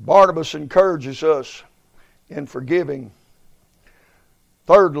 Barnabas encourages us in forgiving.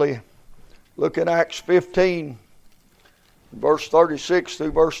 Thirdly, look in Acts 15, verse 36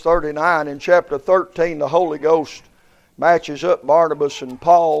 through verse 39. In chapter 13, the Holy Ghost matches up Barnabas and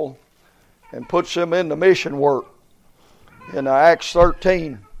Paul and puts them in the mission work. In Acts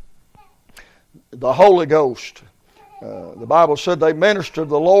 13, the Holy Ghost, the Bible said they ministered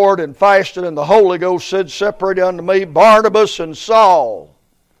the Lord and fasted, and the Holy Ghost said, separate unto me Barnabas and Saul.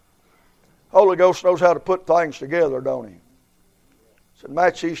 Holy Ghost knows how to put things together, don't he? So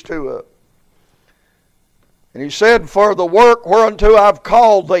match these two up. And he said, for the work whereunto I've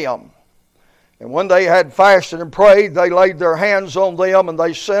called them. And when they had fasted and prayed, they laid their hands on them and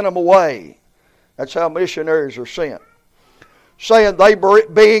they sent them away. That's how missionaries are sent. Saying, they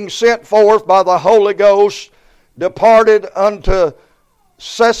being sent forth by the Holy Ghost, departed unto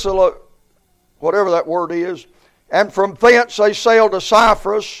Caesarea, whatever that word is. And from thence they sailed to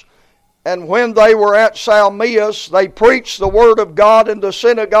Cyprus. And when they were at Salmias, they preached the word of God in the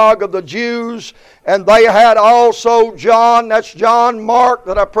synagogue of the Jews. And they had also John, that's John Mark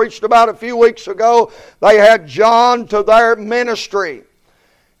that I preached about a few weeks ago. They had John to their ministry.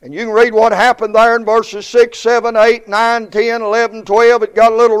 And you can read what happened there in verses 6, 7, 8, 9, 10, 11, 12. It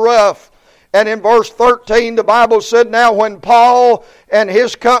got a little rough. And in verse 13, the Bible said, now when Paul and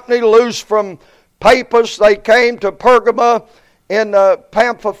his company loosed from Paphos, they came to Pergama in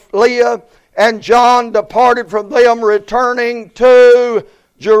Pamphylia, and John departed from them, returning to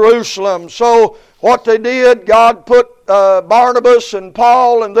Jerusalem. So what they did, God put Barnabas and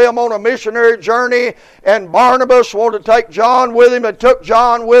Paul and them on a missionary journey, and Barnabas wanted to take John with him and took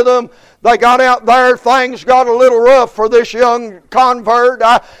John with them. They got out there, things got a little rough for this young convert,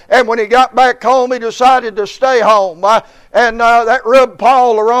 and when he got back home, he decided to stay home, and that rubbed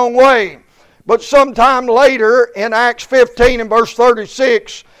Paul the wrong way. But sometime later, in Acts 15 and verse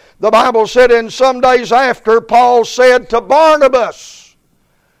 36, the Bible said, and some days after, Paul said to Barnabas,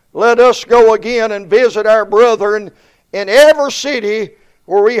 let us go again and visit our brethren in every city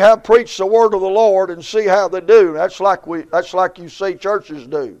where we have preached the word of the Lord, and see how they do. That's like you see churches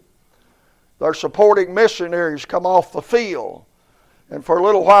do. They're supporting missionaries come off the field. And for a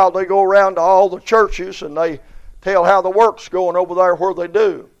little while they go around to all the churches and they tell how the work's going over there where they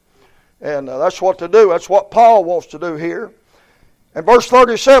do. And that's what to do. That's what Paul wants to do here. And verse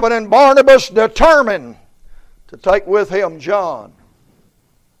 37, and Barnabas determined to take with him John.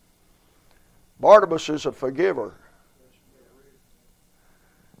 Barnabas is a forgiver.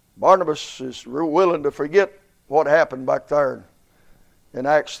 Barnabas is willing to forget what happened back there in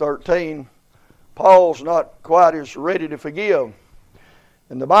Acts 13. Paul's not quite as ready to forgive.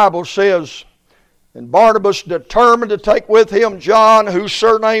 And the Bible says, and Barnabas determined to take with him John, whose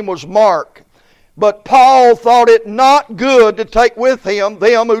surname was Mark. But Paul thought it not good to take with him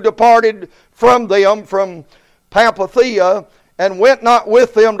them who departed from them from Pamphylia, and went not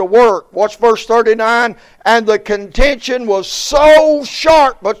with them to work. Watch verse 39. And the contention was so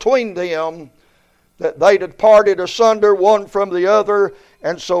sharp between them that they departed asunder one from the other.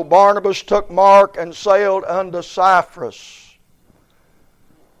 And so Barnabas took Mark and sailed unto Cyprus.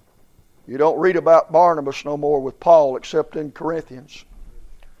 You don't read about Barnabas no more with Paul except in Corinthians.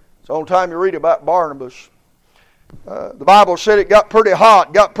 It's the only time you read about Barnabas. The Bible said it got pretty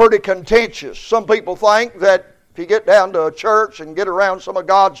hot, got pretty contentious. Some people think that if you get down to a church and get around some of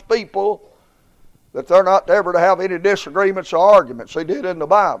God's people, that they're not ever to have any disagreements or arguments. They did in the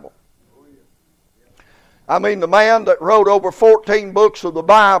Bible. I mean, the man that wrote over 14 books of the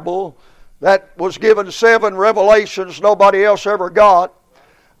Bible, that was given 7 revelations nobody else ever got,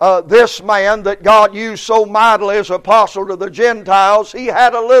 this man that God used so mightily as apostle to the Gentiles, he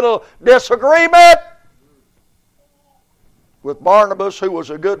had a little disagreement with Barnabas, who was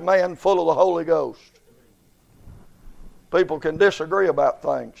a good man full of the Holy Ghost. People can disagree about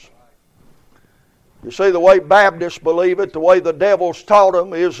things. You see, the way Baptists believe it, the way the devil's taught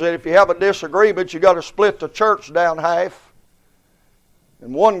them, is that if you have a disagreement, you got to split the church down half.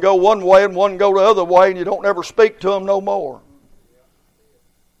 And one go one way and one go the other way, and you don't ever speak to them no more.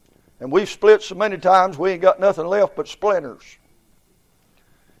 And we've split so many times, we ain't got nothing left but splinters.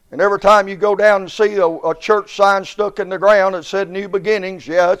 And every time you go down and see a church sign stuck in the ground that said New Beginnings,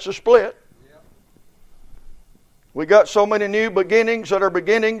 yeah, it's a split. We got so many new beginnings that are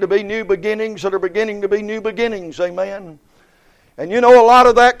beginning to be new beginnings that are beginning to be new beginnings. Amen. And you know, a lot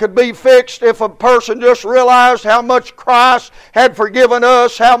of that could be fixed if a person just realized how much Christ had forgiven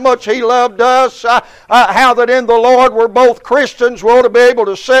us, how much He loved us, how that in the Lord we're both Christians. We ought to be able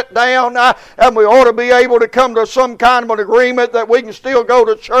to sit down and we ought to be able to come to some kind of an agreement that we can still go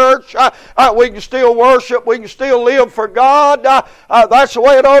to church, we can still worship, we can still live for God. That's the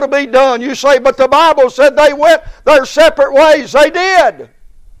way it ought to be done. You say, but the Bible said they went their separate ways. They did.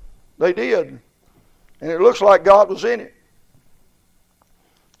 They did. And it looks like God was in it.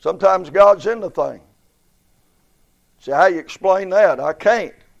 Sometimes God's in the thing. See, how you explain that? I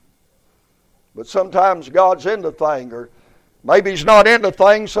can't. But sometimes God's in the thing. Or maybe He's not in the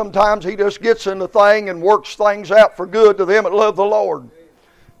thing. Sometimes He just gets in the thing and works things out for good to them that love the Lord.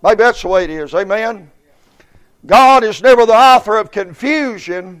 Maybe that's the way it is. Amen? God is never the author of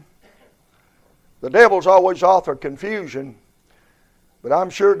confusion. The devil's always the author of confusion. But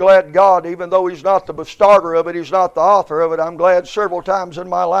I'm sure glad God, even though He's not the starter of it, He's not the author of it, I'm glad several times in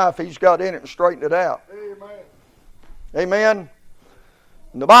my life He's got in it and straightened it out. Amen. Amen.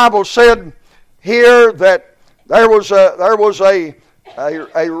 And the Bible said here that there was a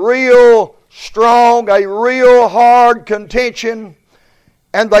real strong, a real hard contention,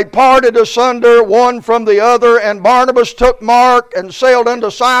 and they parted asunder one from the other, and Barnabas took Mark and sailed unto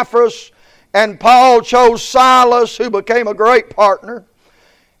Cyprus, and Paul chose Silas, who became a great partner,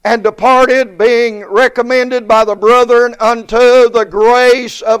 and departed, being recommended by the brethren unto the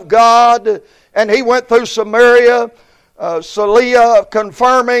grace of God. And he went through Samaria, Cilicia,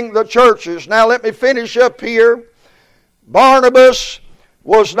 confirming the churches. Now let me finish up here. Barnabas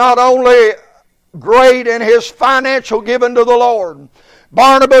was not only great in his financial giving to the Lord.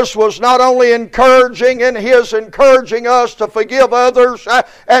 Barnabas was not only encouraging in his encouraging us to forgive others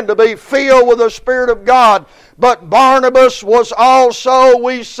and to be filled with the Spirit of God, but Barnabas was also,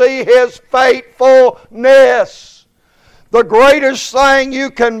 we see his faithfulness. The greatest thing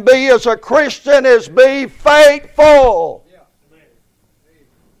you can be as a Christian is be faithful.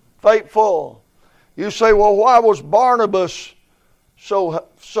 Faithful. You say, well, why was Barnabas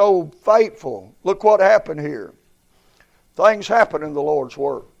so faithful? Look what happened here. Things happen in the Lord's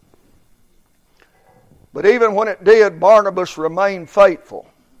work. But even when it did, Barnabas remained faithful.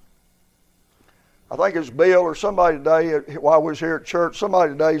 I think it's Bill or somebody today, while I was here at church,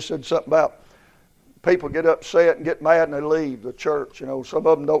 somebody today said something about people get upset and get mad and they leave the church. You know, some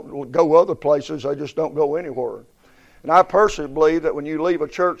of them don't go other places, they just don't go anywhere. And I personally believe that when you leave a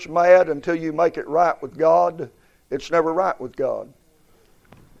church mad until you make it right with God, it's never right with God.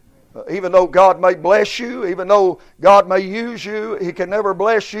 Even though God may bless you, even though God may use you, He can never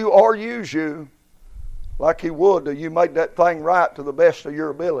bless you or use you like He would till you make that thing right to the best of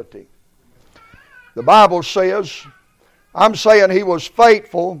your ability. The Bible says, I'm saying he was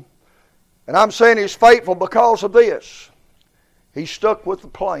faithful, and I'm saying he's faithful because of this. He stuck with the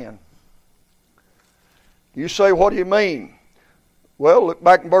plan. You say, what do you mean? Well, look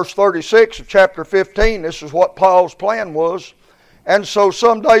back in verse 36 of chapter 15. This is what Paul's plan was. And so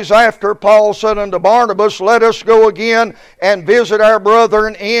some days after, Paul said unto Barnabas, let us go again and visit our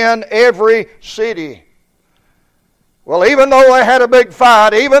brethren in every city. Well, even though they had a big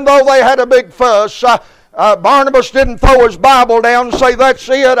fight, even though they had a big fuss, Barnabas didn't throw his Bible down and say, that's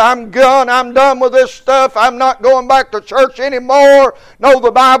it, I'm done with this stuff, I'm not going back to church anymore. No,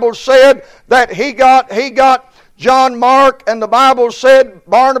 the Bible said that he got John Mark, and the Bible said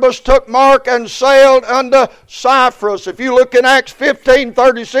Barnabas took Mark and sailed unto Cyprus. If you look in Acts 15,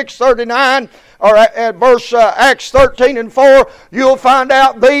 36, 39, or at verse Acts 13 and 4, you'll find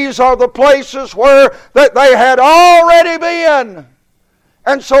out these are the places where that they had already been.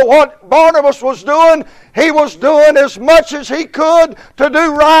 And so what Barnabas was doing, he was doing as much as he could to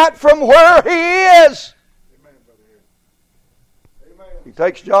do right from where he is. Amen. He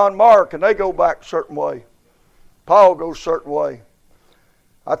takes John Mark and they go back a certain way. Paul goes a certain way.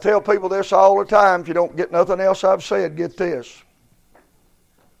 I tell people this all the time. If you don't get nothing else I've said, get this.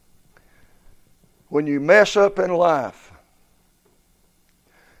 when you mess up in life,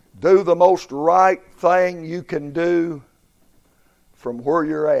 do the most right thing you can do from where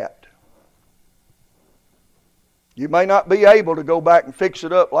you're at. You may not be able to go back and fix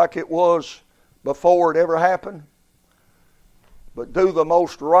it up like it was before it ever happened, but do the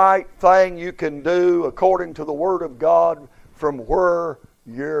most right thing you can do according to the Word of God from where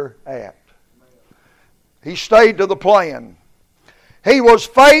you're at. He stayed to the plan. He was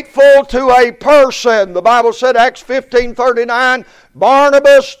faithful to a person. The Bible said, Acts 15:39,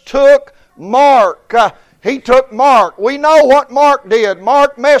 Barnabas took Mark. He took Mark. We know what Mark did.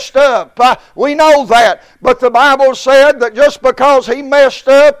 Mark messed up. We know that. But the Bible said that just because he messed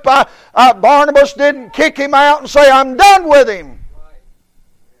up, Barnabas didn't kick him out and say, I'm done with him.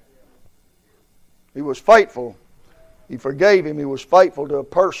 He was faithful. He forgave him. He was faithful to a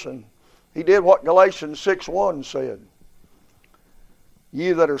person. He did what Galatians 6:1 said.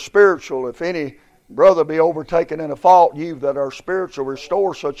 Ye that are spiritual, if any brother be overtaken in a fault, ye that are spiritual,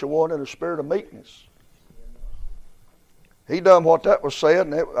 restore such a one in a spirit of meekness. He done what that was said,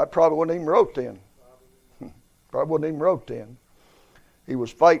 and I probably wouldn't even wrote then. Probably wouldn't even wrote then. He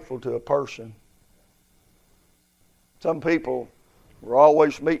was faithful to a person. Some people were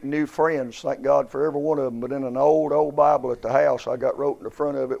always meeting new friends. Thank God for every one of them. But in an old Bible at the house, I got wrote in the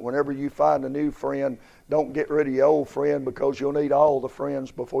front of it, whenever you find a new friend, don't get rid of your old friend, because you'll need all the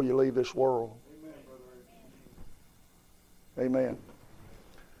friends before you leave this world. Amen.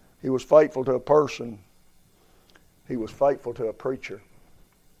 He was faithful to a person. He was faithful to a preacher.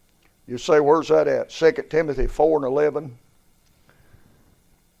 You say, where's that at? 2 Timothy 4:11.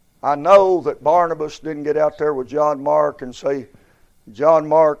 I know that Barnabas didn't get out there with John Mark and say, John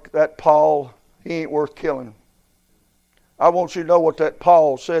Mark, that Paul, he ain't worth killing. I want you to know what that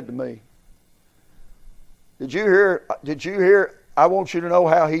Paul said to me. Did you hear? I want you to know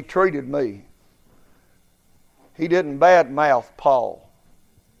how he treated me. He didn't badmouth Paul.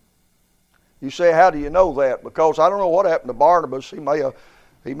 You say, how do you know that? Because I don't know what happened to Barnabas. He may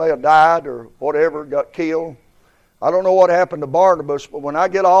have died or whatever, got killed. I don't know what happened to Barnabas, but when I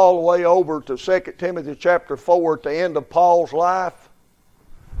get all the way over to 2 Timothy chapter 4 at the end of Paul's life,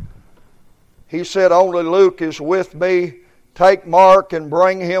 he said, only Luke is with me. Take Mark and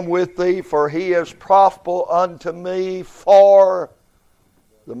bring him with thee, for he is profitable unto me for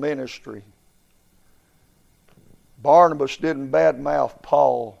the ministry. Barnabas didn't badmouth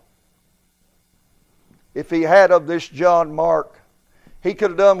Paul. If he had of this John Mark, he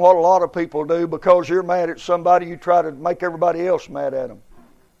could have done what a lot of people do. Because you're mad at somebody, you try to make everybody else mad at them.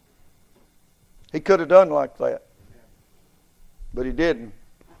 He could have done like that. But he didn't.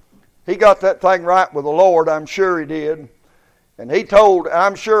 He got that thing right with the Lord, I'm sure he did. And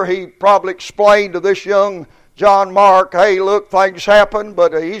I'm sure he probably explained to this young John Mark, hey, look, things happen,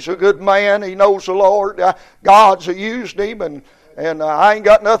 but he's a good man. He knows the Lord. God's used him, and I ain't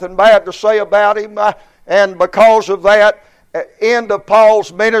got nothing bad to say about him. And because of that, at the end of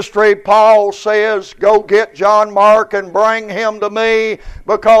Paul's ministry, Paul says, go get John Mark and bring him to me,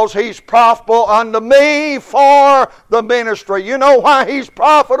 because he's profitable unto me for the ministry. You know why he's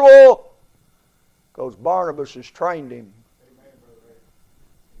profitable? Because Barnabas has trained him.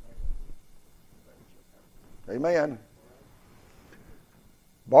 Amen.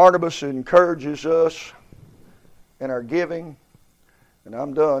 Barnabas encourages us in our giving. And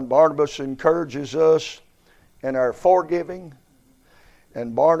I'm done. Barnabas encourages us in our forgiving.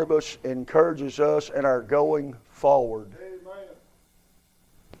 And Barnabas encourages us in our going forward. Amen.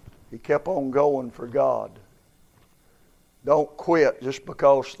 He kept on going for God. Don't quit just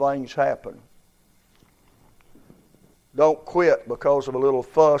because things happen. Don't quit because of a little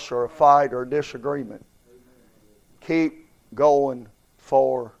fuss or a fight or a disagreement. Keep going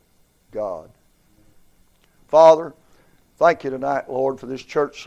for God. Father, thank you tonight, Lord, for this church